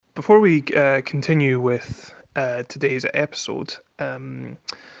before we continue with today's episode,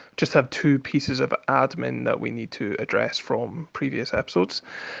 just have two pieces of admin that we need to address from previous episodes.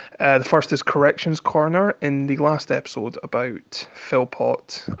 The first is Corrections Corner. In the last episode about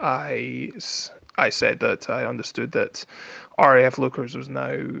Philpott, I said that I understood that RAF Lookers was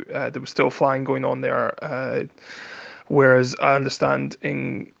now, there was still flying going on there, whereas I understand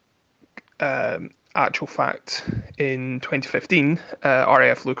in actual fact, in 2015,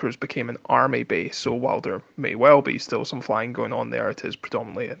 RAF Lookers became an army base. So while there may well be still some flying going on there, it is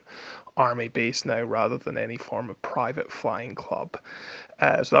predominantly an army base now rather than any form of private flying club.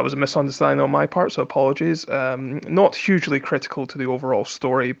 So that was a misunderstanding on my part, so apologies. Not hugely critical to the overall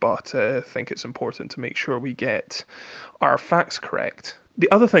story, but I think it's important to make sure we get our facts correct. The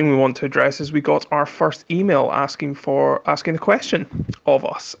other thing we want to address is we got our first email asking a question of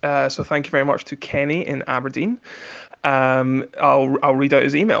us. So thank you very much to Kenny in Aberdeen. I'll read out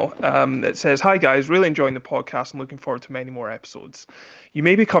his email. It says, "Hi guys, really enjoying the podcast and looking forward to many more episodes. You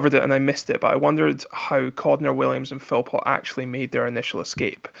maybe covered it and I missed it, but I wondered how Codner, Williams and Philpott actually made their initial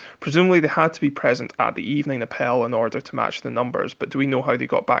escape. Presumably they had to be present at the evening appel in order to match the numbers, but do we know how they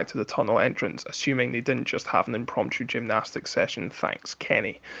got back to the tunnel entrance, assuming they didn't just have an impromptu gymnastics session? Thanks,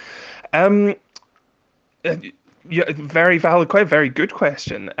 Kenny." Yeah, very valid, quite a very good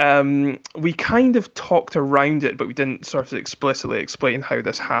question. We kind of talked around it, but we didn't sort of explicitly explain how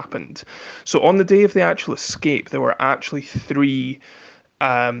this happened. So on the day of the actual escape, there were actually three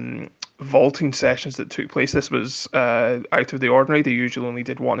vaulting sessions that took place. This was out of the ordinary. They usually only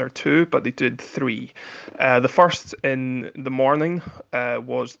did one or two, but they did three. The first in the morning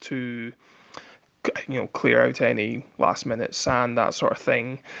was to clear out any last minute sand, that sort of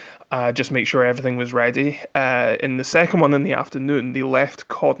thing. Just make sure everything was ready. In the second one in the afternoon, they left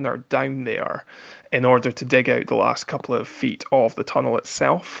Codner down there in order to dig out the last couple of feet of the tunnel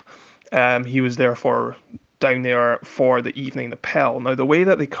itself. He was therefore down there for the evening appel. Now, the way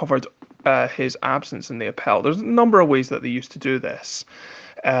that they covered his absence in the appel, there's a number of ways that they used to do this.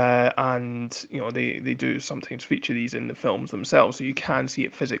 And they do sometimes feature these in the films themselves, so you can see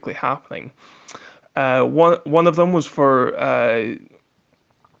it physically happening. One of them was for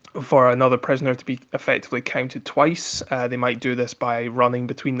another prisoner to be effectively counted twice. They might do this by running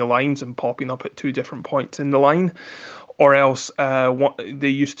between the lines and popping up at two different points in the line, or else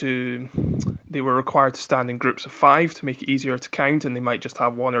they were required to stand in groups of 5 to make it easier to count, and they might just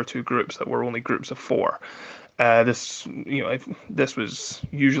have one or two groups that were only groups of 4. This was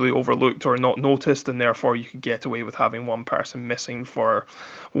usually overlooked or not noticed, and therefore you could get away with having one person missing for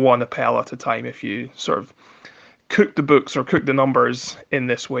one appel at a time if you sort of cook the books or cook the numbers in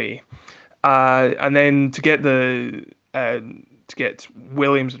this way. And then to get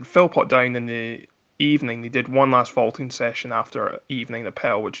Williams and Philpott down in the evening, they did one last vaulting session after evening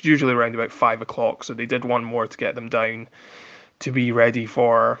appel, which is usually around about 5 o'clock. So they did one more to get them down to be ready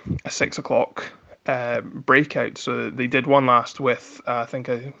for a 6 o'clock breakout. So they did one last with, I think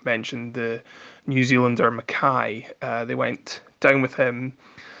I mentioned the New Zealander Mackay. They went down with him.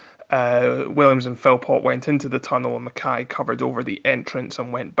 Williams and Philpott went into the tunnel, and Mackay covered over the entrance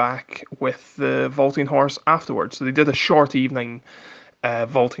and went back with the vaulting horse afterwards. So they did a short evening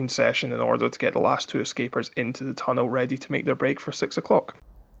vaulting session in order to get the last two escapers into the tunnel ready to make their break for 6 o'clock.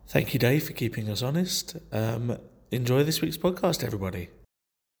 Thank you, Dave, for keeping us honest. Enjoy this week's podcast, everybody.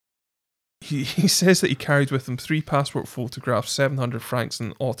 He says that he carried with him 3 passport photographs, 700 francs,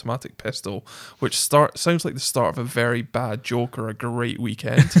 and an automatic pistol, which sounds like the start of a very bad joke or a great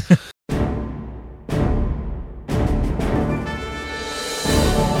weekend.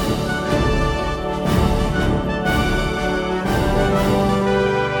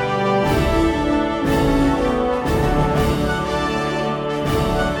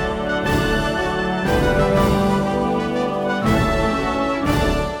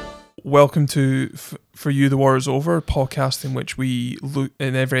 Welcome to For You, the War is Over, a podcast in which we look,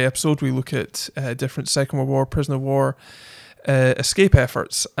 in every episode, we look at different Second World War, prisoner of war, escape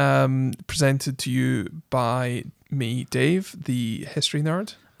efforts, presented to you by me, Dave, the history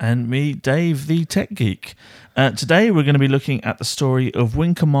nerd. And me, Dave, the tech geek. Today we're going to be looking at the story of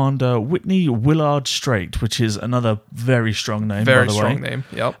Wing Commander Whitney Willard Strait, which is another very strong name, by the way. Very strong name,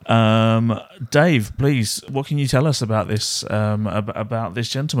 yep. Dave, please, what can you tell us about this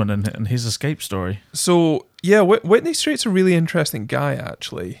gentleman and his escape story? So, yeah, Whitney Strait's a really interesting guy,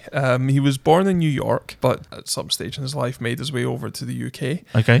 actually. He was born in New York, but at some stage in his life made his way over to the UK.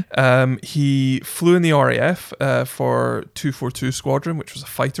 Okay. He flew in the RAF for 242 Squadron, which was a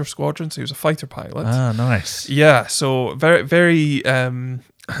fighter squadron, so he was a fighter pilot. Ah, nice. Yeah, so very, very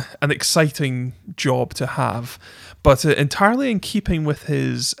an exciting job to have, but entirely in keeping with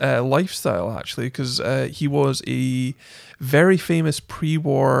his lifestyle, actually, because he was a very famous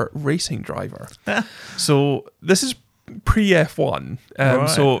pre-war racing driver. So this is pre-F1. Right.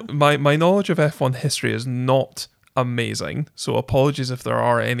 So my knowledge of F1 history is not amazing. So apologies if there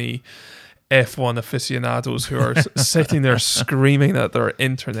are any F1 aficionados who are sitting there screaming at their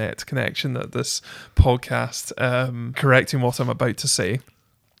internet connection at this podcast, correcting what I'm about to say.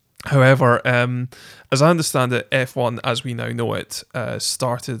 However, as I understand it, F1, as we now know it,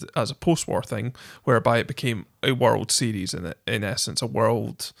 started as a post-war thing, whereby it became a World Series, in essence, a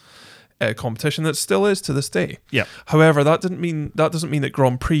world competition that still is to this day. Yeah. However, that doesn't mean that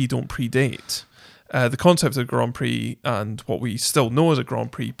Grand Prix don't predate. The concept of Grand Prix and what we still know as a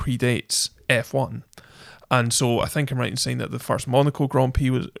Grand Prix predates F1. And so I think I'm right in saying that the first Monaco Grand Prix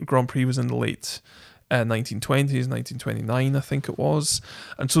was in the late 1920s, 1929, I think it was.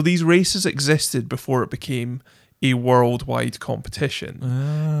 And so these races existed before it became a worldwide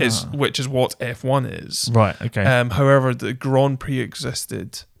competition, which is what F1 is. Right, okay. However, the Grand Prix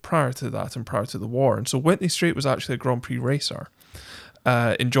existed prior to that and prior to the war. And so Whitney Straight was actually a Grand Prix racer.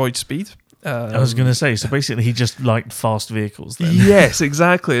 Enjoyed speed. I was going to say, so basically he just liked fast vehicles then. Yes,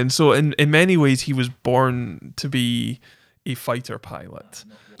 exactly. And so in many ways he was born to be a fighter pilot.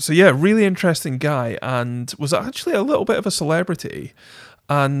 So yeah, really interesting guy, and was actually a little bit of a celebrity.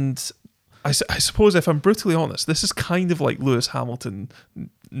 And I suppose, if I'm brutally honest, this is kind of like Lewis Hamilton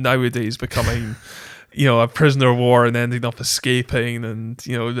nowadays becoming, a prisoner of war and ending up escaping, and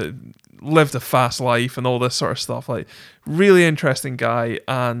lived a fast life and all this sort of stuff. Like, really interesting guy,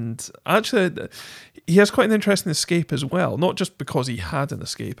 and actually he has quite an interesting escape as well. Not just because he had an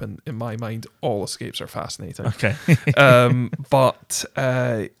escape, and in my mind all escapes are fascinating. Okay. But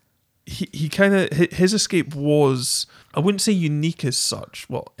he kind of, his escape was, I wouldn't say unique as such.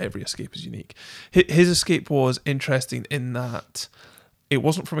 Well, every escape is unique. His escape was interesting in that it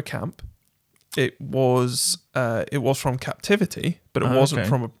wasn't from a camp. It was from captivity, but it wasn't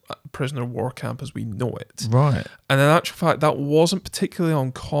from a prisoner of war camp as we know it. Right. And in actual fact, that wasn't particularly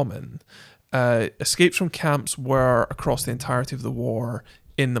uncommon. Escapes from camps were, across the entirety of the war,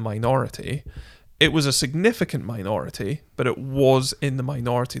 in the minority. It was a significant minority, but it was in the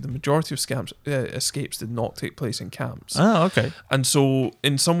minority. The majority of escapes did not take place in camps. Oh, okay. And so,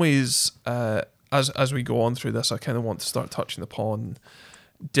 in some ways, as we go on through this, I kind of want to start touching upon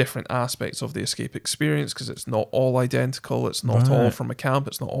different aspects of the escape experience, because it's not all identical. It's not all from a camp.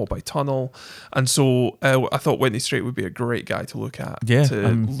 It's not all by tunnel. And so I thought Whitney Straight would be a great guy to look at,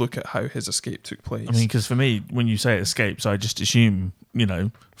 look at how his escape took place. I mean, because for me, when you say escapes, I just assume,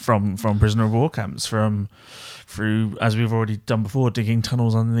 from prisoner of war camps, through, as we've already done before, digging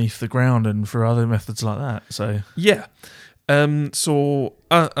tunnels underneath the ground and through other methods like that. So yeah. So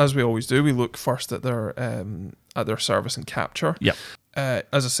as we always do, we look first at their service and capture. Yep.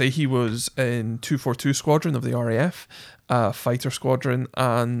 As I say, he was in 242 Squadron of the RAF, fighter squadron,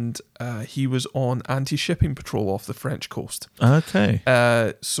 and he was on anti-shipping patrol off the French coast. Okay.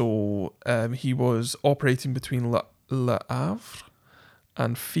 So he was operating between Le Havre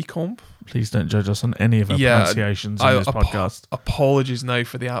and Fécamp. Please don't judge us on any of our pronunciations in this podcast. Apologies now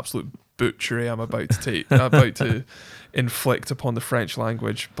for the absolute butchery I'm about to inflict upon the French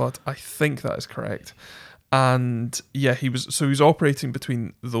language, but I think that is correct. And yeah, he was operating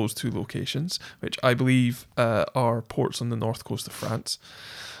between those two locations, which I believe are ports on the north coast of France.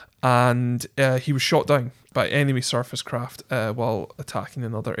 And he was shot down by enemy surface craft while attacking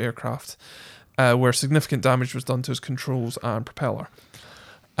another aircraft, where significant damage was done to his controls and propeller.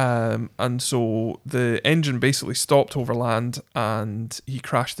 And so the engine basically stopped over land, and he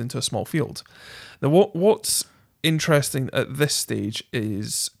crashed into a small field. Now, what's interesting at this stage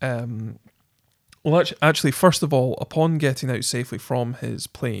is, well, actually, first of all, upon getting out safely from his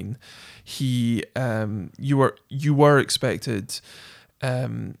plane, you were expected.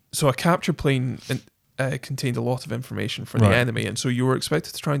 So a captured plane contained a lot of information for the enemy, and so you were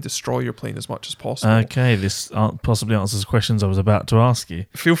expected to try and destroy your plane as much as possible. Okay, this possibly answers questions I was about to ask you.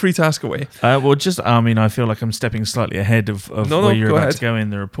 Feel free to ask away. I feel like I'm stepping slightly ahead of where you're about to go in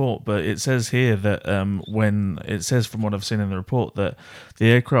the report, but it says here that from what I've seen in the report, that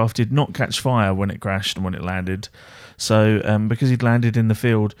the aircraft did not catch fire when it crashed and when it landed. So because he'd landed in the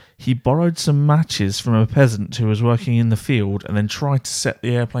field, he borrowed some matches from a peasant who was working in the field and then tried to set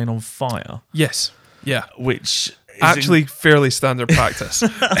the airplane on fire. Yes. Yeah. Which actually fairly standard practice.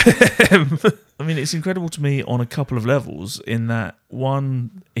 I mean, it's incredible to me on a couple of levels in that,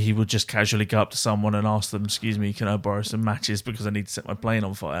 one, he would just casually go up to someone and ask them, excuse me, can I borrow some matches because I need to set my plane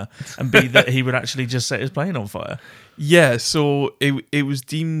on fire? And B, that he would actually just set his plane on fire. Yeah, so it was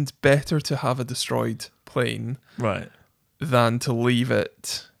deemed better to have a destroyed plane than to leave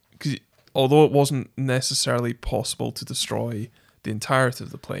it. Because although it wasn't necessarily possible to destroy the entirety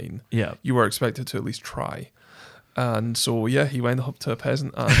of the plane, you were expected to at least try. And so, he went up to a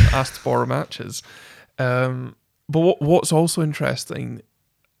peasant and asked to borrow matches. But what's also interesting,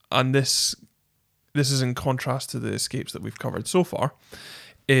 and this is in contrast to the escapes that we've covered so far,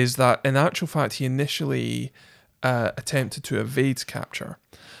 is that in actual fact he initially attempted to evade capture.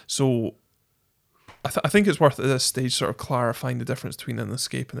 So I think it's worth at this stage sort of clarifying the difference between an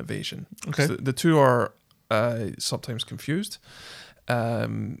escape and evasion. Okay. The two are sometimes confused.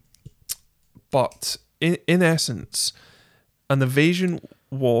 But in essence, an evasion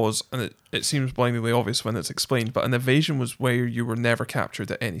was, and it seems blindingly obvious when it's explained, but an evasion was where you were never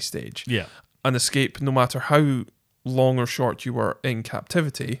captured at any stage. Yeah. An escape, no matter how long or short you were in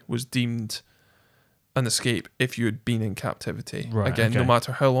captivity, was deemed an escape if you had been in captivity. Right, Again, no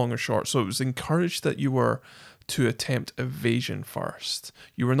matter how long or short. So it was encouraged that you were to attempt evasion first.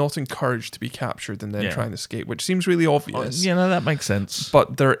 You were not encouraged to be captured and then try and escape, which seems really obvious. That makes sense.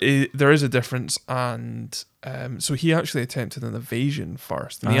 But there is a difference, and so he actually attempted an evasion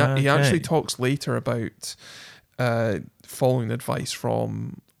first. And he actually talks later about following advice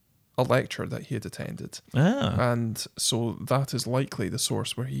from a lecture that he had attended. And so that is likely the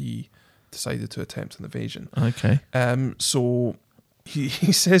source where he decided to attempt an evasion. Okay. So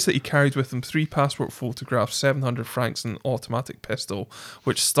he says that he carried with him 3 passport photographs, 700 francs, and an automatic pistol,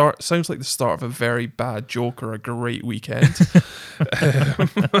 which sounds like the start of a very bad joke or a great weekend.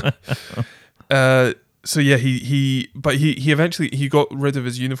 So he eventually got rid of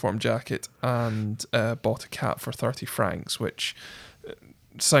his uniform jacket and bought a cap for 30 francs, which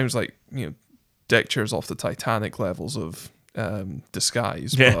sounds like deck chairs off the Titanic levels of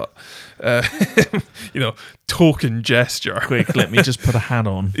disguise, but token gesture. Quick, let me just put a hat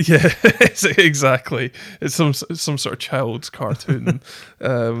on. Yeah, exactly. It's some sort of child's cartoon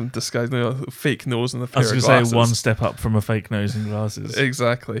disguise. Fake nose and a pair of glasses. I was going to say one step up from a fake nose and glasses.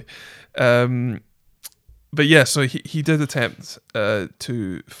 Exactly. But yeah, so he did attempt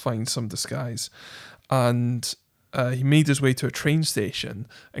to find some disguise, and he made his way to a train station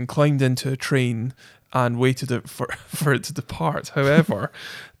and climbed into a train and waited for it to depart. However,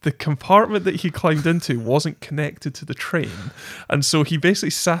 the compartment that he climbed into wasn't connected to the train, and so he basically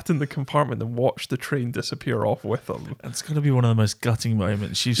sat in the compartment and watched the train disappear off with him. It's going to be one of the most gutting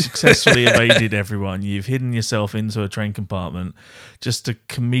moments. You've successfully evaded everyone. You've hidden yourself into a train compartment just to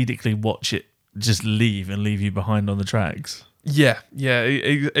comedically watch it just leave you behind on the tracks. Yeah,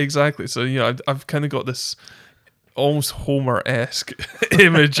 exactly. So I've kind of got this almost Homer-esque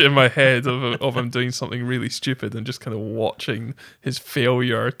image in my head of him doing something really stupid and just kind of watching his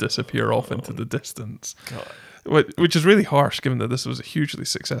failure disappear off into the distance. God. Which is really harsh, given that this was a hugely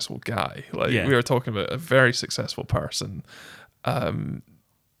successful guy. We are talking about a very successful person,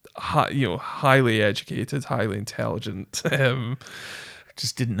 highly educated, highly intelligent.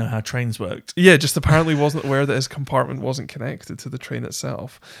 Just didn't know how trains worked. Yeah, just apparently wasn't aware that his compartment wasn't connected to the train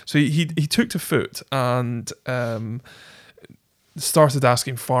itself. So he took to foot and started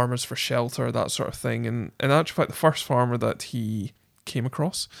asking farmers for shelter, that sort of thing. And in actual fact, the first farmer that he came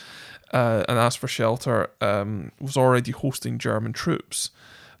across and asked for shelter was already hosting German troops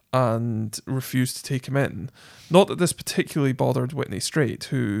and refused to take him in. Not that this particularly bothered Whitney Straight,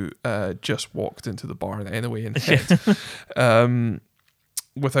 who just walked into the barn anyway and hid.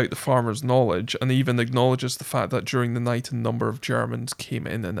 Without the farmer's knowledge, and even acknowledges the fact that during the night a number of Germans came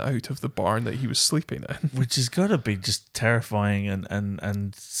in and out of the barn that he was sleeping in. Which has got to be just terrifying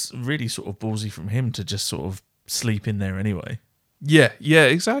and really sort of ballsy from him to just sort of sleep in there anyway. Yeah,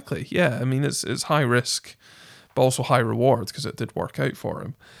 exactly. Yeah, I mean, it's high risk, but also high reward because it did work out for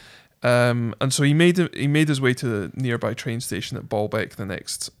him. And so he made his way to the nearby train station at Baalbek the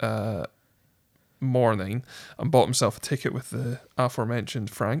next morning and bought himself a ticket with the aforementioned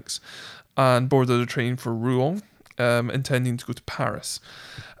francs and boarded a train for Rouen, intending to go to Paris.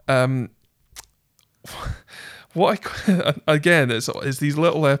 Again, it's these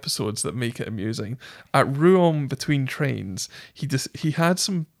little episodes that make it amusing. At Rouen, between trains, he had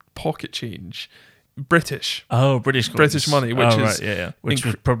some pocket change. British money, which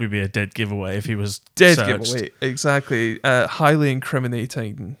would probably be a dead giveaway if he was dead searched. Giveaway, exactly. Highly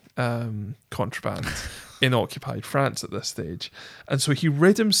incriminating contraband. in occupied France at this stage. And so he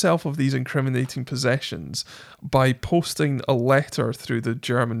rid himself of these incriminating possessions by posting a letter through the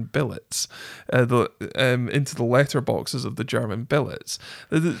German billets, into the letterboxes of the German billets.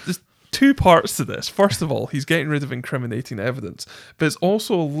 There's two parts to this. First of all, he's getting rid of incriminating evidence, but it's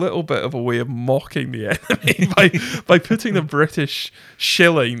also a little bit of a way of mocking the enemy by putting a British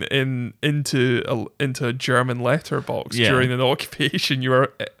shilling into a German letterbox during an occupation. You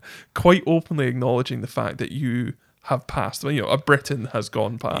are quite openly acknowledging the fact that you have passed. A Briton has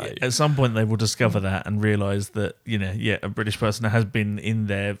gone by. At some point, they will discover that and realise that a British person has been in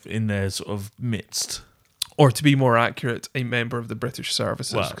their sort of midst. Or to be more accurate, a member of the British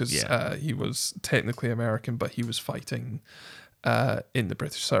services, because he was technically American, but he was fighting in the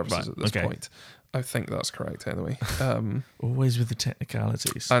British services at this point. I think that's correct anyway. Always with the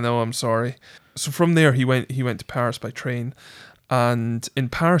technicalities. I know, I'm sorry. So from there, he went to Paris by train. And in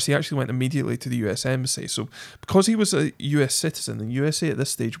Paris, he actually went immediately to the US Embassy. So because he was a US citizen, the USA at this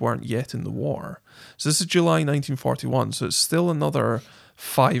stage weren't yet in the war. So this is July 1941, so it's still another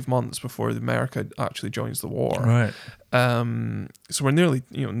 5 months before America actually joins the war. Right. So we're nearly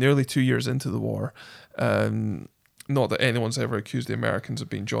 2 years into the war. Not that anyone's ever accused the Americans of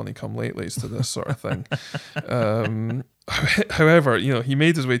being Johnny-come-latelys to this sort of thing. However, he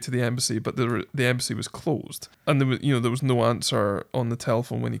made his way to the embassy, but the embassy was closed, and there was no answer on the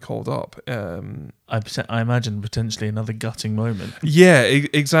telephone when he called up. I imagine potentially another gutting moment. Yeah,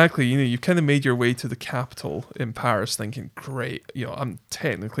 exactly. You've kind of made your way to the capital in Paris, thinking, great. I'm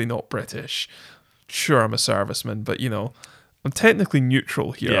technically not British. Sure, I'm a serviceman, but I'm technically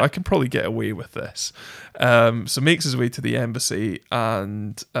neutral here. Yeah. I can probably get away with this. So makes his way to the embassy,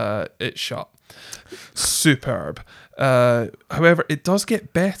 and it's shut. Superb. However, it does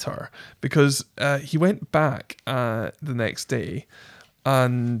get better, because he went back the next day,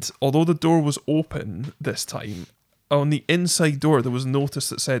 and although the door was open this time, on the inside door there was a notice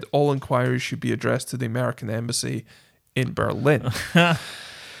that said all inquiries should be addressed to the American embassy in Berlin.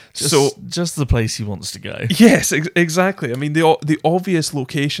 Just the place he wants to go. Yes, exactly. I mean, the obvious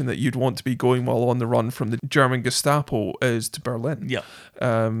location that you'd want to be going while on the run from the German Gestapo is to Berlin. Yeah.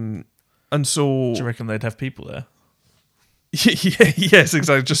 And so... Do you reckon they'd have people there? Yes,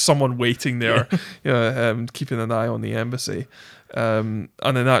 exactly. Just someone waiting there, keeping an eye on the embassy. And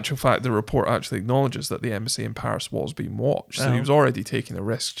in actual fact, the report actually acknowledges that the embassy in Paris was being watched. So he was already taking a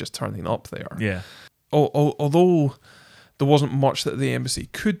risk just turning up there. Yeah. Although there wasn't much that the embassy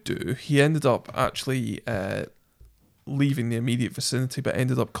could do, he ended up actually leaving the immediate vicinity, but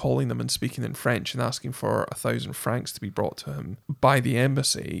ended up calling them and speaking in French and asking for 1,000 francs to be brought to him by the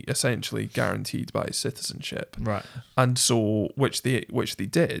embassy, essentially guaranteed by his citizenship. Right. And so, which they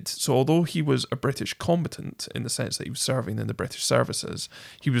did. So although he was a British combatant in the sense that he was serving in the British services,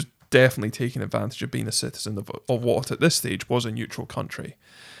 he was definitely taking advantage of being a citizen of what at this stage was a neutral country.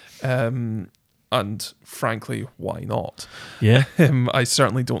 And frankly, why not? Yeah. I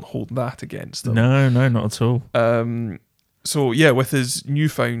certainly don't hold that against him. No, not at all. So yeah, with his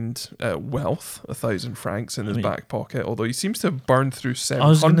newfound wealth, 1,000 francs in his back pocket, although he seems to have burned through 700. I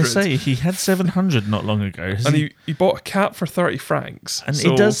was going to say, he had 700 not long ago. And he bought a cat for 30 francs. And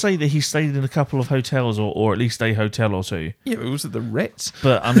it does say that he stayed in a couple of hotels, or at least a hotel or two. Yeah, it was at the Ritz.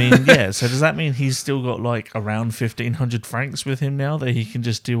 But I mean, yeah, so does that mean he's still got like around 1,500 francs with him now that he can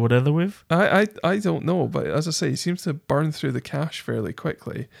just do whatever with? I don't know, but as I say, he seems to burn through the cash fairly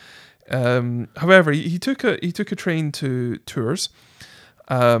quickly. However, he took a train to Tours,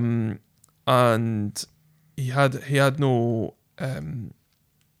 and he had no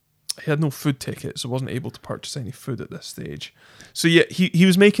food ticket, so wasn't able to purchase any food at this stage. So yeah, he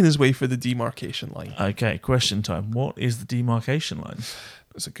was making his way for the demarcation line. Okay, question time. What is the demarcation line?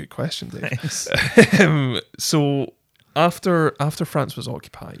 That's a good question, Dave. So after France was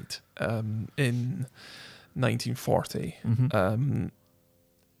occupied in 1940. Mm-hmm.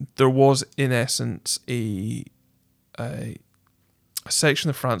 There was, in essence, a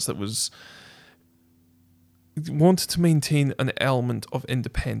section of France that wanted to maintain an element of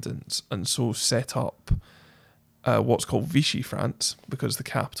independence, and so set up what's called Vichy France, because the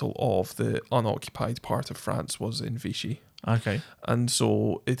capital of the unoccupied part of France was in Vichy. Okay. And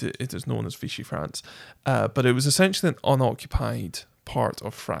so it is known as Vichy France. But it was essentially an unoccupied part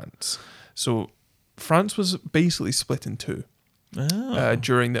of France. So France was basically split in two.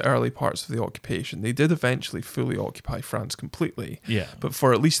 During the early parts of the occupation. They did eventually fully occupy France completely. Yeah. But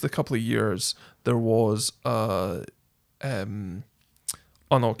for at least a couple of years, there was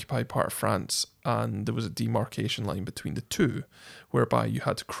unoccupied part of France, and there was a demarcation line between the two, whereby you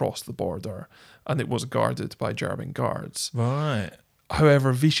had to cross the border, and it was guarded by German guards. Right.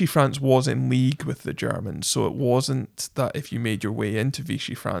 However, Vichy France was in league with the Germans, so it wasn't that if you made your way into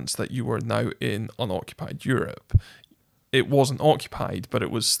Vichy France that you were now in unoccupied Europe. It wasn't occupied, but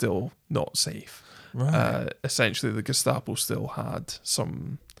it was still not safe. Right. Essentially, the Gestapo still had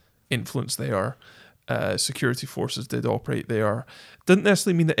some influence there. Security forces did operate there. Didn't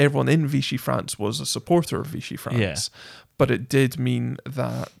necessarily mean that everyone in Vichy France was a supporter of Vichy France, but it did mean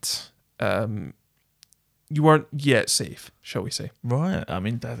that you weren't yet safe, shall we say. Right. I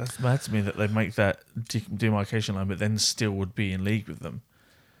mean, that's mad to me that they make that demarcation line, but then still would be in league with them.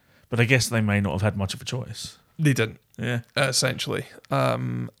 But I guess they may not have had much of a choice. They didn't. Yeah. Essentially.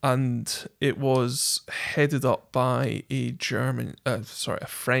 And it was headed up by a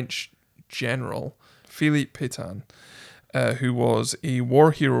French general, Philippe Pétain, who was a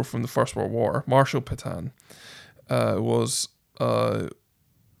war hero from the First World War. Marshal Pétain was a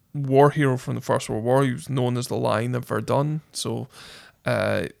war hero from the First World War. He was known as the Lion of Verdun, so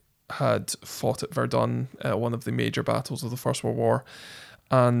had fought at Verdun, one of the major battles of the First World War,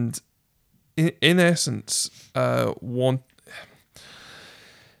 and in essence, I'm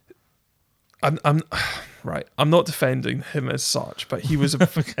not defending him as such, but he was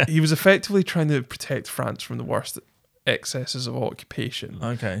he was effectively trying to protect France from the worst excesses of occupation.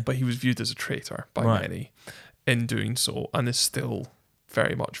 Okay, but he was viewed as a traitor by many in doing so, and is still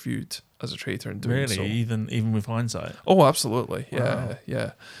very much viewed as a traitor in doing so. Really, even with hindsight. Oh, absolutely. Yeah, wow.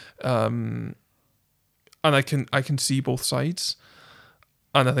 Yeah. And I can see both sides,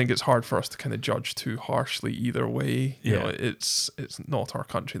 and I think it's hard for us to kind of judge too harshly either way. You know, it's not our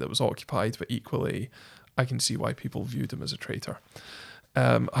country that was occupied, but equally, I can see why people viewed him as a traitor.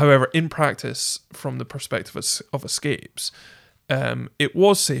 However, in practice, from the perspective of escapes, it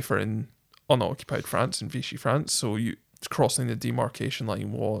was safer in unoccupied France, in Vichy France, so crossing the demarcation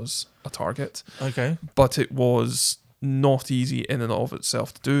line was a target. Okay. But it was not easy in and of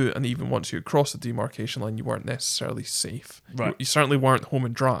itself to do, and even once you crossed the demarcation line, you weren't necessarily safe. Right. You certainly weren't home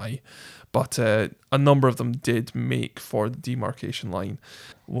and dry, but a number of them did make for the demarcation line.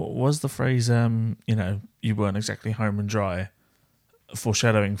 What was the phrase, you weren't exactly home and dry,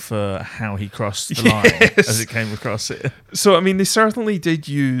 foreshadowing for how he crossed the line as it came across it? So, I mean, they certainly did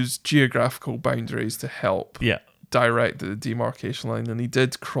use geographical boundaries to help direct the demarcation line, and he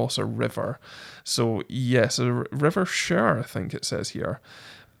did cross a river. So, yes, a river Cher, I think it says here.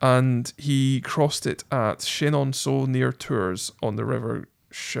 And he crossed it at Chenonceau near Tours on the river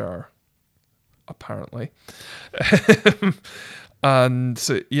Cher, apparently. And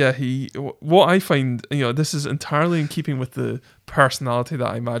so, yeah, what I find, this is entirely in keeping with the personality that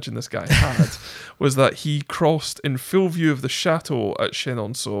I imagine this guy had, was that he crossed in full view of the chateau at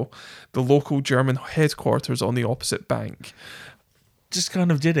Chenonceau, the local German headquarters on the opposite bank. Just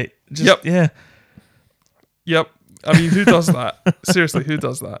kind of did it. Yep. Yeah. Yep. I mean, who does that? Seriously, who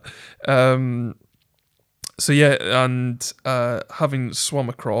does that? So, yeah, and having swum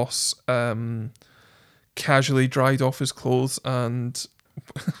across, casually dried off his clothes and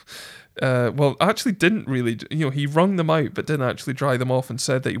actually didn't really, he wrung them out but didn't actually dry them off, and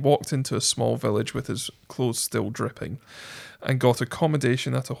said that he walked into a small village with his clothes still dripping and got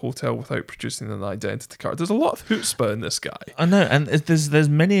accommodation at a hotel without producing an identity card. There's a lot of chutzpah in this guy. I know, and there's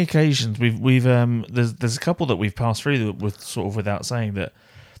many occasions we've there's a couple that we've passed through with sort of without saying that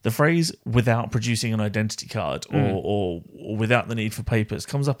the phrase "without producing an identity card" or "without the need for papers"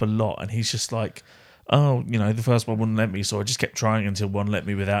 comes up a lot, and he's just like, oh, the first one wouldn't let me, so I just kept trying until one let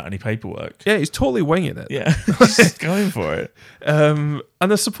me without any paperwork. Yeah, he's totally winging it. Yeah, just going for it. And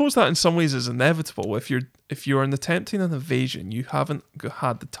I suppose that in some ways is inevitable. If you're attempting an evasion, you haven't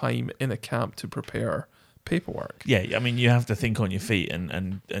had the time in a camp to prepare paperwork. Yeah, I mean, you have to think on your feet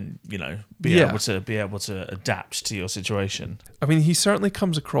and be able to adapt to your situation. I mean, he certainly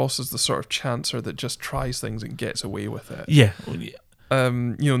comes across as the sort of chancer that just tries things and gets away with it. Yeah.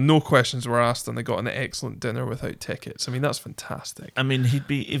 No questions were asked, and they got an excellent dinner without tickets. I mean, that's fantastic. I mean,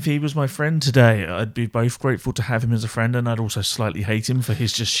 if he was my friend today, I'd be both grateful to have him as a friend, and I'd also slightly hate him for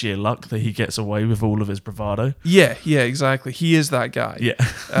his just sheer luck that he gets away with all of his bravado. Yeah, exactly. He is that guy. Yeah.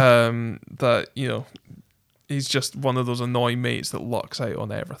 That, he's just one of those annoying mates that lucks out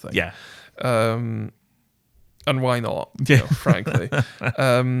on everything. Yeah. And why not? Yeah. Frankly.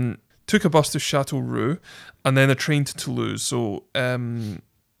 Took a bus to Châteauroux and then a train to Toulouse. So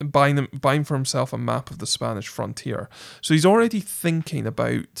buying for himself a map of the Spanish frontier. So he's already thinking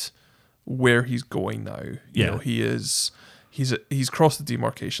about where he's going now. Yeah. He's crossed the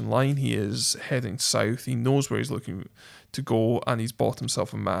demarcation line. He is heading south. He knows where he's looking to go, and he's bought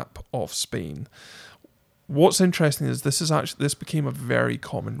himself a map of Spain. What's interesting is this became a very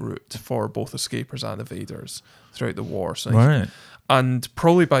common route for both escapers and evaders throughout the war. So right. And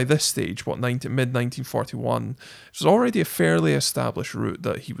probably by this stage, mid-1941, it was already a fairly established route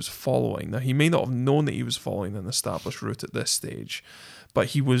that he was following. Now, he may not have known that he was following an established route at this stage, but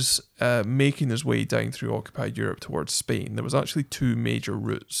he was making his way down through occupied Europe towards Spain. There was actually two major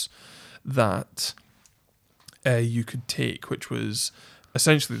routes that you could take, which was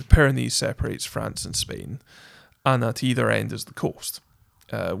essentially the Pyrenees separates France and Spain, and at either end is the coast,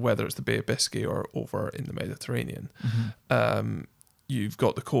 whether it's the Bay of Biscay or over in the Mediterranean. You've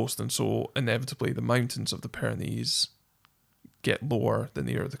got the coast, and so inevitably the mountains of the Pyrenees get lower the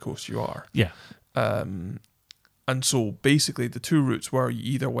nearer the coast you are. Yeah. And so basically the two routes were you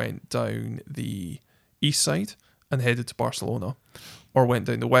either went down the east side and headed to Barcelona, or went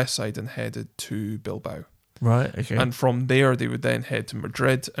down the west side and headed to Bilbao. Right, okay. And from there they would then head to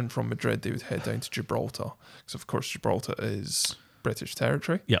Madrid, and from Madrid they would head down to Gibraltar, because of course Gibraltar is British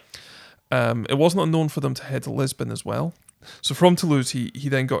territory. Yeah. It wasn't unknown for them to head to Lisbon as well. So from Toulouse, he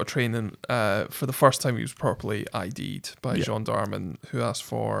then got a train, and for the first time he was properly ID'd by a gendarme who asked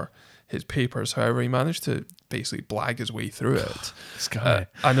for his papers. However, he managed to basically blag his way through it. This guy.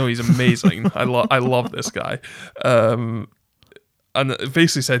 I know, he's amazing. I love this guy. And it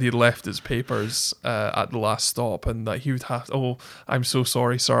basically said he'd left his papers at the last stop, and that he would I'm so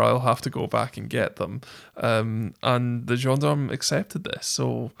sorry, sir, I'll have to go back and get them. And the gendarme accepted this.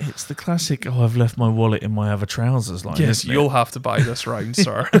 So it's the classic, I've left my wallet in my other trousers line. Yes, you'll have to buy this round,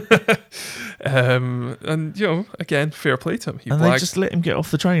 sir. And, again, fair play to him. They just let him get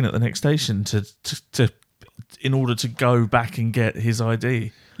off the train at the next station to in order to go back and get his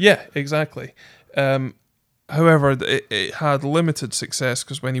ID. Yeah, exactly. However, it had limited success,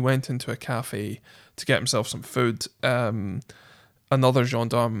 because when he went into a cafe to get himself some food, another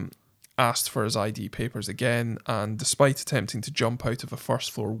gendarme asked for his ID papers again, and despite attempting to jump out of a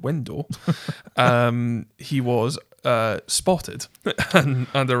first floor window, he was spotted and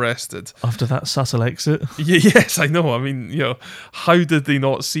arrested. After that subtle exit? Yes, I know. I mean, how did they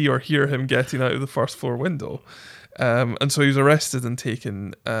not see or hear him getting out of the first floor window? And so he was arrested and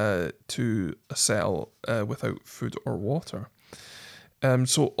taken to a cell without food or water.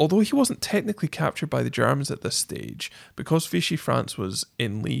 So although he wasn't technically captured by the Germans at this stage, because Vichy France was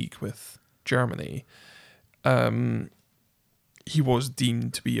in league with Germany, he was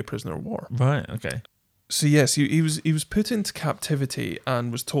deemed to be a prisoner of war. Right, okay. So yes, he was put into captivity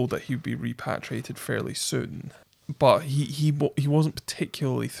and was told that he would be repatriated fairly soon. But he wasn't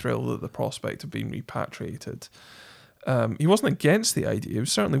particularly thrilled at the prospect of being repatriated. He wasn't against the idea. He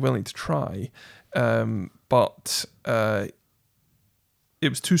was certainly willing to try, but it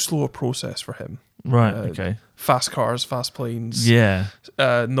was too slow a process for him. Right, okay. Fast cars, fast planes. Yeah.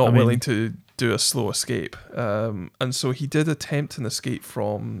 Willing to do a slow escape. And so he did attempt an escape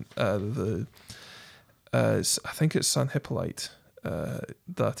from I think it's Saint Hippolyte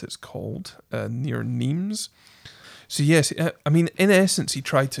that it's called, near Nimes. So yes, I mean, in essence, he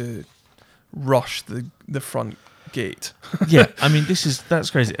tried to rush the front gate. Yeah, I mean, that's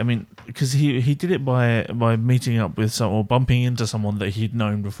crazy. I mean, because he did it by meeting up with someone or bumping into someone that he'd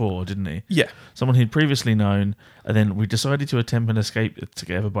known before, didn't he? Yeah. Someone he'd previously known, and then we decided to attempt an escape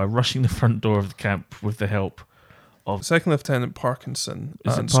together by rushing the front door of the camp with the help of Second Lieutenant Parkinson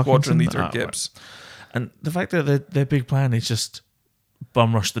and Squadron Leader Gibbs. Right. And the fact that their big plan is just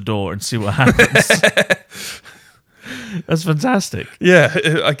bum rush the door and see what happens. That's fantastic. Yeah,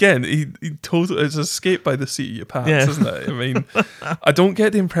 again, he totally, it's escape by the seat of your pants, isn't it? I mean, I don't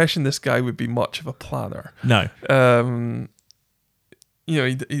get the impression this guy would be much of a planner. No.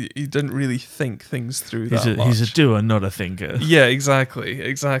 He didn't really think things through much. He's a doer, not a thinker. Yeah, exactly.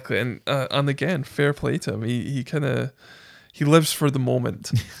 And again, fair play to him. He lives for the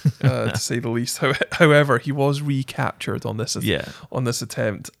moment, to say the least. However, he was recaptured on this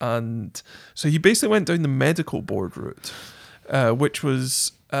attempt, and so he basically went down the medical board route, which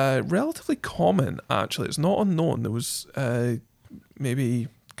was relatively common. Actually, it's not unknown. There was maybe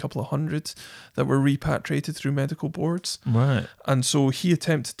a couple of hundred that were repatriated through medical boards, right? And so he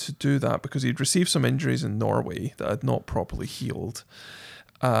attempted to do that because he'd received some injuries in Norway that had not properly healed,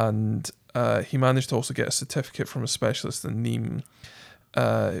 and he managed to also get a certificate from a specialist in Nîmes,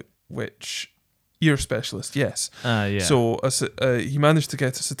 which ear specialist, yes. Yeah. So he managed to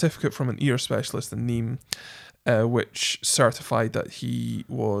get a certificate from an ear specialist in Nîmes, which certified that he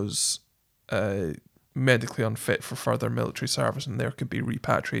was medically unfit for further military service, and there could be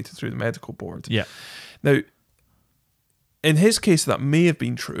repatriated through the medical board. Yeah. Now, in his case, that may have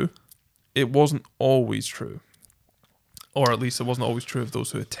been true. It wasn't always true. Or at least it wasn't always true of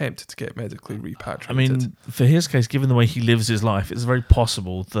those who attempted to get medically repatriated. I mean, for his case, given the way he lives his life, it's very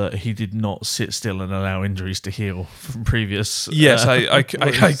possible that he did not sit still and allow injuries to heal from previous... Yes, I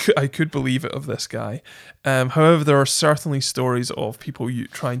could believe it of this guy. However, there are certainly stories of people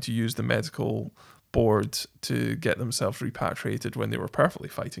trying to use the medical board to get themselves repatriated when they were perfectly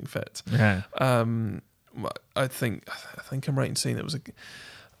fighting fit. Yeah. I think I'm right in saying it was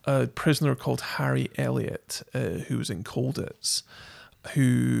a prisoner called Harry Elliott, who was in Colditz,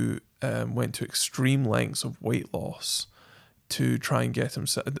 who went to extreme lengths of weight loss to try and get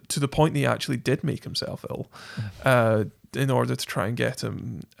himself, to the point that he actually did make himself ill, in order to try and get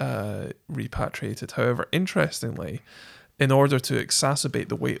him repatriated. However, interestingly, in order to exacerbate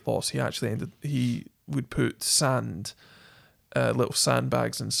the weight loss, he would put little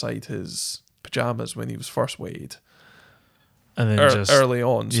sandbags inside his pajamas when he was first weighed. And then early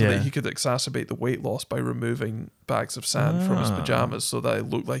on, so that he could exacerbate the weight loss by removing bags of sand from his pajamas, so that it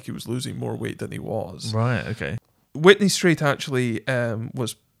looked like he was losing more weight than he was. Right. Okay. Whitney Straight actually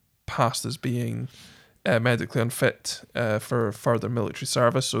was passed as being medically unfit for further military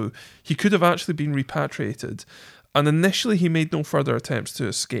service, so he could have actually been repatriated. And initially, he made no further attempts to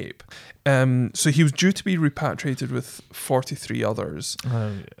escape. So he was due to be repatriated with 43 others.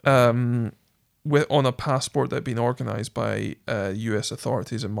 On a passport that had been organised by US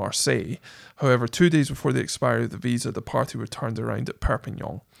authorities in Marseille. However, 2 days before the expiry of the visa, the party were turned around at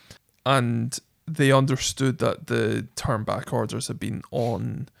Perpignan. And they understood that the turn back orders had been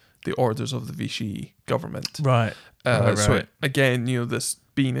on the orders of the Vichy government. Right. So again, this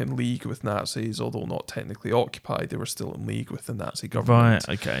being in league with Nazis, although not technically occupied, they were still in league with the Nazi government.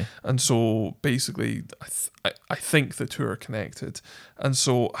 Right, okay. And so basically, I think the two are connected. And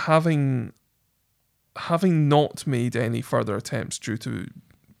so having not made any further attempts due to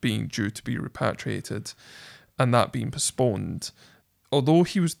be repatriated and that being postponed, although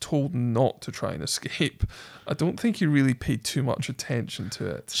he was told not to try and escape, I don't think he really paid too much attention to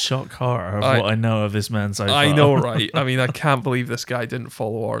it. Shock horror of what I know of this man so far. I know, right? I mean, I can't believe this guy didn't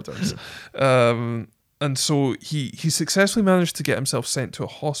follow orders. And so he successfully managed to get himself sent to a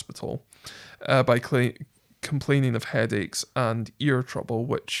hospital by complaining of headaches and ear trouble,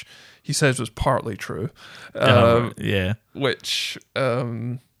 which he says was partly true. Which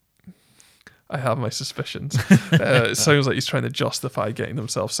I have my suspicions. It sounds like he's trying to justify getting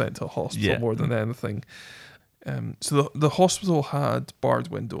himself sent to a hospital more than anything. So the hospital had barred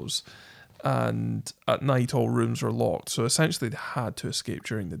windows, and at night all rooms were locked. So essentially, they had to escape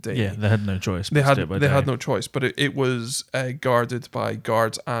during the day. Yeah, they had no choice. They had no choice, but it was guarded by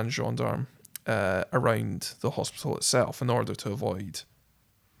guards and gendarmes around the hospital itself in order to avoid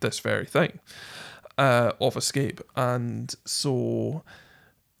this very thing of escape. And so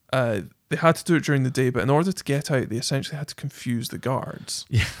they had to do it during the day, but in order to get out, they essentially had to confuse the guards.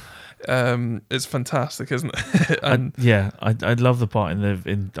 Yeah. It's fantastic, isn't it? I love the part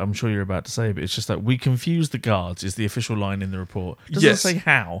in I'm sure you're about to say, but it's just that we confuse the guards is the official line in the report. It doesn't say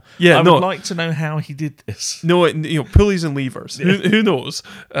how. Yeah, I would like to know how he did this. No, pulleys and levers. Yeah. Who knows?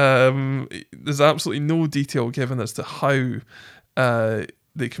 There's absolutely no detail given as to how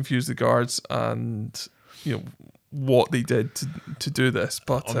they confused the guards and what they did to do this.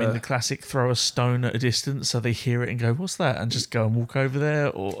 But I mean, the classic throw a stone at a distance so they hear it and go, what's that? And just go and walk over there.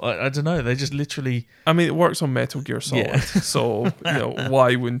 Or I don't know. They just literally... I mean, it works on Metal Gear Solid. So,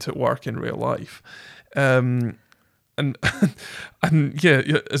 why wouldn't it work in real life? And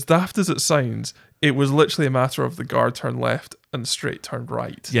as daft as it sounds, it was literally a matter of the guard turned left and straight turned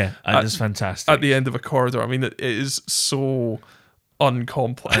right. Yeah, it is fantastic. At the end of a corridor. I mean, it is so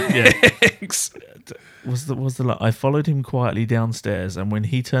uncomplex. Was the I followed him quietly downstairs, and when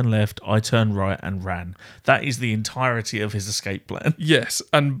he turned left, I turned right and ran. That is the entirety of his escape plan. Yes,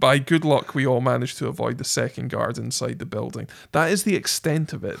 and by good luck, we all managed to avoid the second guard inside the building. That is the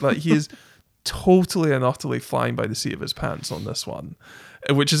extent of it. Like, he is totally and utterly flying by the seat of his pants on this one,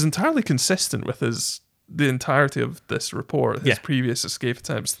 which is entirely consistent with the entirety of this report, his previous escape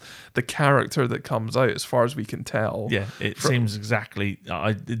attempts, the character that comes out as far as we can tell. Yeah, it seems exactly...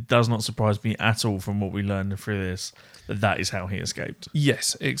 it does not surprise me at all from what we learned through this, that is how he escaped.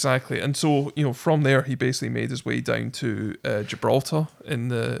 Yes, exactly. And so, from there, he basically made his way down to Gibraltar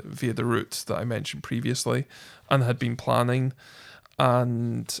via the route that I mentioned previously and had been planning.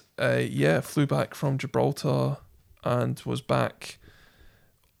 And, flew back from Gibraltar and was back...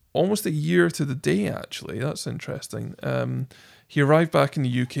 almost a year to the day, actually. That's interesting. He arrived back in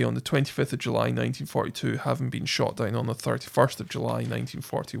the UK on the 25th of July 1942, having been shot down on the 31st of July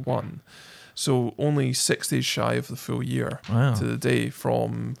 1941. So only 6 days shy of the full year to the day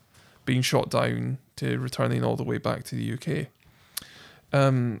from being shot down to returning all the way back to the UK.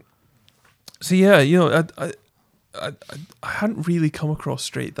 So yeah, you know, I hadn't really come across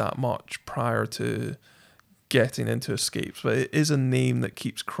Strait that much prior to getting into Escapes, but it is a name that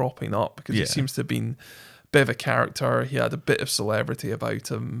keeps cropping up because he seems to have been a bit of a character. He had a bit of celebrity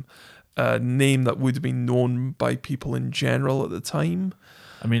about him, a name that would have been known by people in general at the time.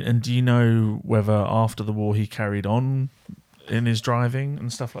 I mean, and do you know whether after the war he carried on in his driving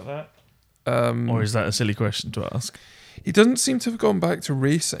and stuff like that? Or is that a silly question to ask? He doesn't seem to have gone back to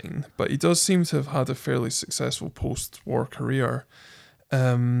racing, but he does seem to have had a fairly successful post-war career,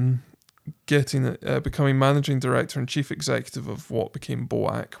 becoming managing director and chief executive of what became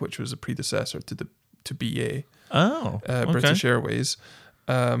BOAC, which was a predecessor to BA. Oh, okay. British Airways.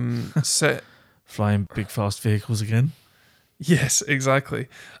 Flying big fast vehicles again. Yes, exactly.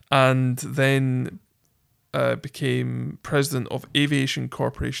 And then became president of Aviation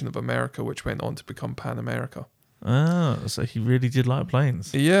Corporation of America, which went on to become Pan America. Oh, so he really did like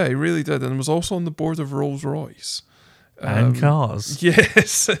planes. Yeah, he really did, and was also on the board of Rolls-Royce. And cars.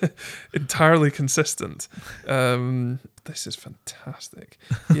 Yes, entirely consistent. This is fantastic.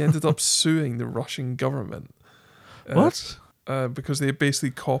 He ended up suing the Russian government. What? Because they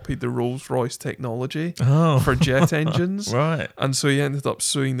basically copied the Rolls-Royce technology for jet engines. Right. And so he ended up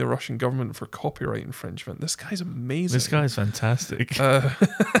suing the Russian government for copyright infringement. This guy's amazing. This guy's fantastic.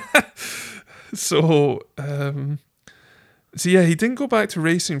 So yeah, he didn't go back to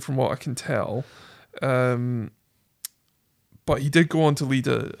racing from what I can tell. But he did go on to lead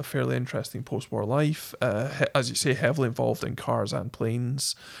a fairly interesting post-war life. As you say, heavily involved in cars and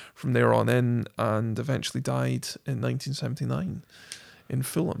planes from there on in, and eventually died in 1979 in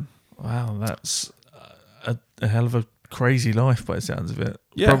Fulham. Wow, that's a hell of a crazy life by the sounds of it.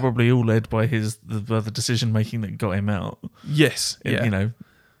 Yeah. Probably all led by the decision-making that got him out. Yes, yeah. You know,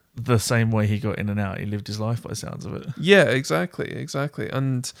 the same way he got in and out, he lived his life by the sounds of it. Yeah, exactly.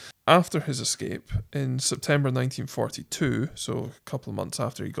 And after his escape, in September 1942, so a couple of months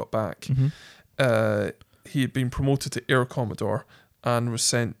after he got back, he had been promoted to Air Commodore and was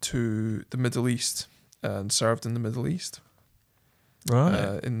sent to the Middle East and served in the Middle East.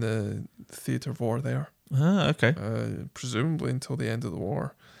 Right. In the theatre of war there. Ah, okay. Presumably until the end of the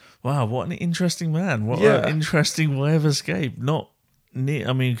war. Wow, what an interesting man. What an interesting way of escape.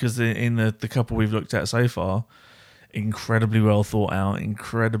 Because in the couple we've looked at so far, incredibly well thought out,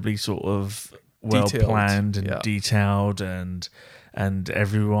 incredibly sort of well planned and detailed, and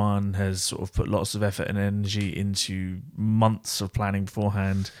everyone has sort of put lots of effort and energy into months of planning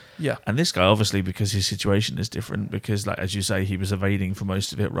beforehand. Yeah. And this guy, obviously, because his situation is different, because, like, as you say, he was evading for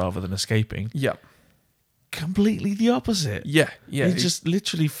most of it rather than escaping. Yeah. Completely the opposite. Yeah. He just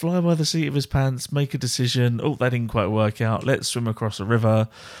literally fly by the seat of his pants, make a decision. Oh, that didn't quite work out. Let's swim across a river.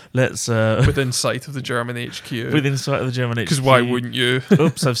 Let's within sight of the German HQ. Within sight of the German HQ. Because why wouldn't you?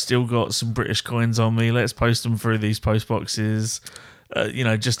 Oops, I've still got some British coins on me. Let's post them through these post boxes.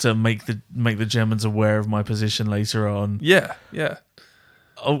 Just to make the Germans aware of my position later on. Yeah.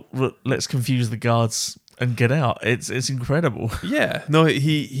 Oh, let's confuse the guards and get out. It's incredible. Yeah. No,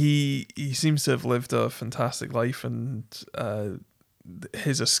 he seems to have lived a fantastic life, and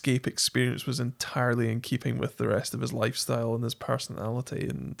his escape experience was entirely in keeping with the rest of his lifestyle and his personality.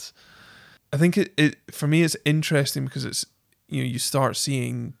 And I think it for me it's interesting because it's, you start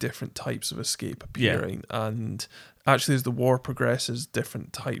seeing different types of escape appearing, and actually as the war progresses,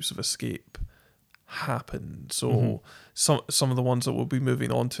 different types of escape happen. So some of the ones that we'll be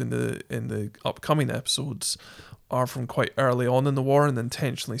moving on to in the upcoming episodes are from quite early on in the war, and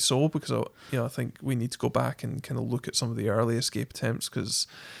intentionally so, because I think we need to go back and kind of look at some of the early escape attempts, because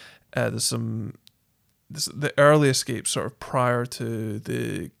the early escapes sort of prior to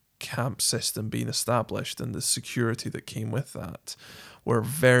the camp system being established and the security that came with that were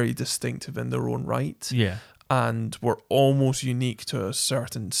very distinctive in their own right. Yeah. And were almost unique to a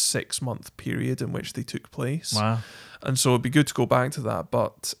certain 6-month period in which they took place. Wow. And so it'd be good to go back to that,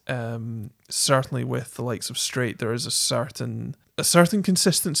 but certainly with the likes of Strait, there is a certain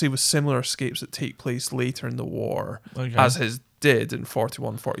consistency with similar escapes that take place later in the war, as his did in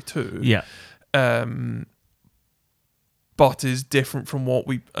 41-42. Yeah. But is different from what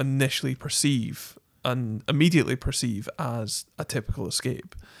we initially perceive and immediately perceive as a typical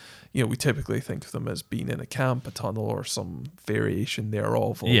escape. We typically think of them as being in a camp, a tunnel, or some variation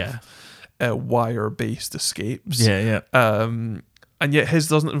thereof of wire-based escapes. Yeah. And yet his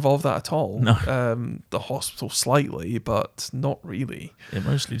doesn't involve that at all. No. The hospital slightly, but not really. It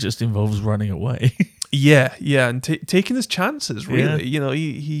mostly just involves running away. Yeah, and taking his chances, really. Yeah.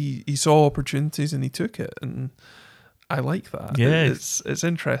 He saw opportunities and he took it, and I like that. Yeah. It's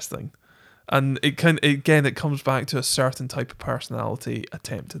interesting. And it comes back to a certain type of personality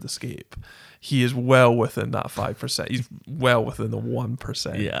attempted escape. He is well within that 5%. He's well within the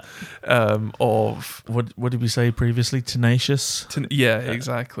 1%. Yeah. Of what did we say previously? Tenacious. Yeah,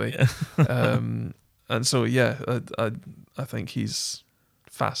 exactly. And so I think he's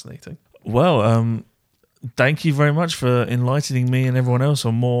fascinating. Well, thank you very much for enlightening me and everyone else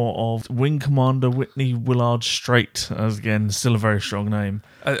on more of Wing Commander Whitney Willard Straight. As again, still a very strong name.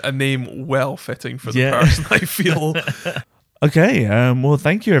 A name well fitting for the person, I feel. Okay, well,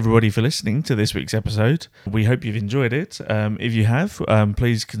 thank you everybody for listening to this week's episode. We hope you've enjoyed it. If you have,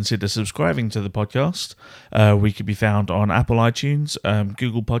 please consider subscribing to the podcast. We could be found on Apple iTunes,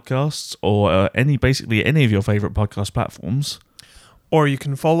 Google Podcasts, or basically any of your favourite podcast platforms. Or you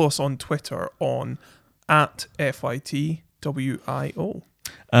can follow us on Twitter on @FYTWIO.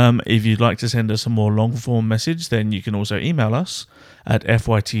 If you'd like to send us a more long-form message, then you can also email us at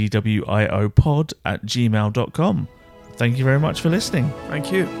fytwiopod@gmail.com. Thank you very much for listening.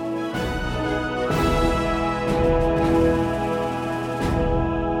 Thank you.